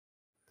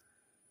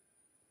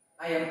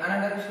I am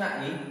Anandha Krishna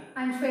E.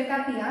 I'm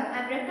Swetha PR.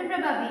 I'm Rathna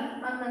Prabha.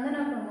 I'm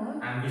Nandana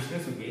Pramod. I'm Vishnu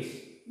Sughesh.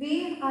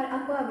 We are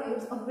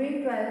AQUAWAYS of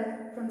grade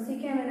 12 from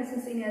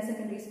CKMNSS Senior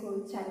Secondary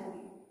School,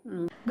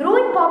 CHALAKUDY.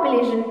 Growing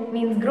population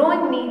means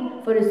growing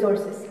need for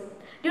resources.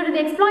 Due to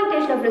the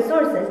exploitation of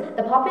resources,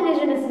 the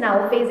population is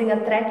now facing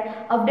a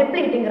threat of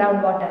depleting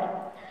groundwater.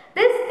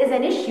 This is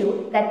an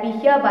issue that we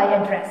hereby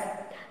address.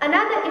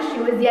 Another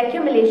issue is the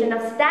accumulation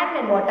of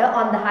stagnant water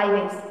on the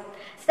highways.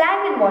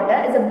 Stagnant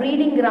water is a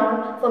breeding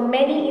ground for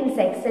many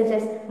insects such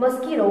as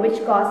mosquito,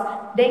 which cause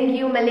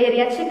dengue,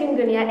 malaria,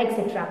 chikungunya,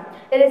 etc.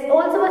 It is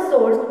also a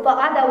source for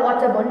other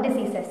waterborne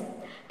diseases.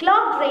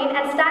 Clogged drain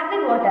and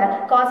stagnant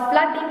water cause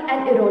flooding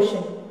and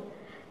erosion.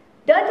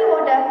 Dirty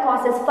water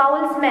causes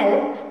foul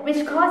smell,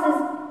 which causes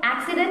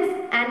accidents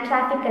and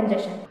traffic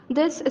congestion.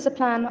 This is a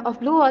plan of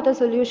blue water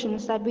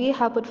solutions that we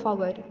have put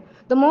forward.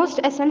 The most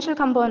essential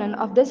component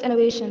of this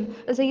innovation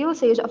is the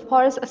usage of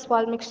porous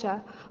asphalt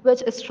mixture,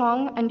 which is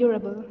strong and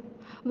durable.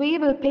 We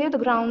will pave the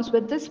grounds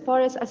with this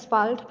porous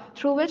asphalt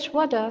through which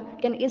water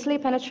can easily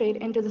penetrate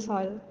into the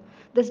soil.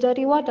 This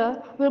dirty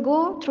water will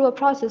go through a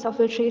process of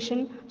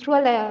filtration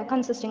through a layer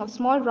consisting of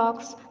small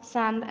rocks,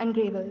 sand, and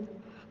gravel.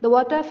 The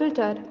water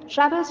filtered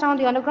travels down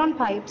the underground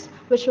pipes,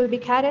 which will be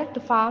carried to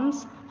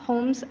farms,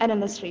 homes, and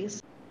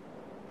industries.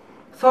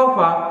 So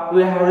far,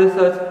 we have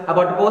researched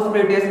about the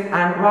possibilities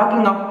and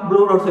working of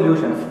blue road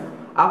solutions.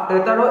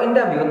 After a thorough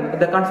interview with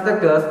the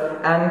constructors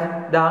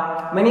and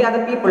the many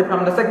other people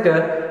from the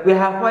sector, we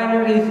have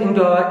finally reached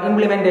into our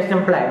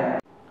implementation plan.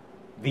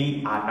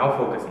 We are now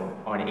focusing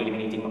on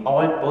eliminating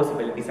all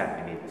possible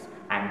disadvantages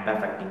and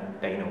perfecting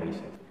the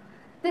innovation.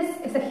 This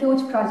is a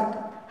huge project.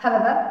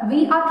 However,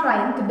 we are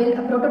trying to build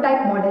a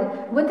prototype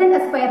model within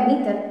a square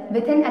meter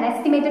within an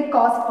estimated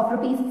cost of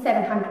Rs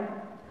 700.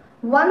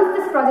 Once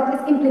this project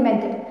is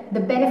implemented, the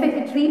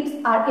benefits it reaps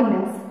are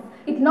immense.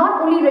 It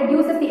not only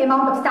reduces the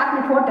amount of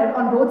stagnant water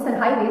on roads and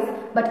highways,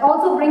 but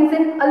also brings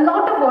in a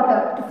lot of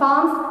water to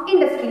farms,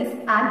 industries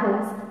and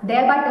homes,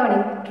 thereby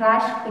turning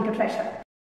trash into treasure.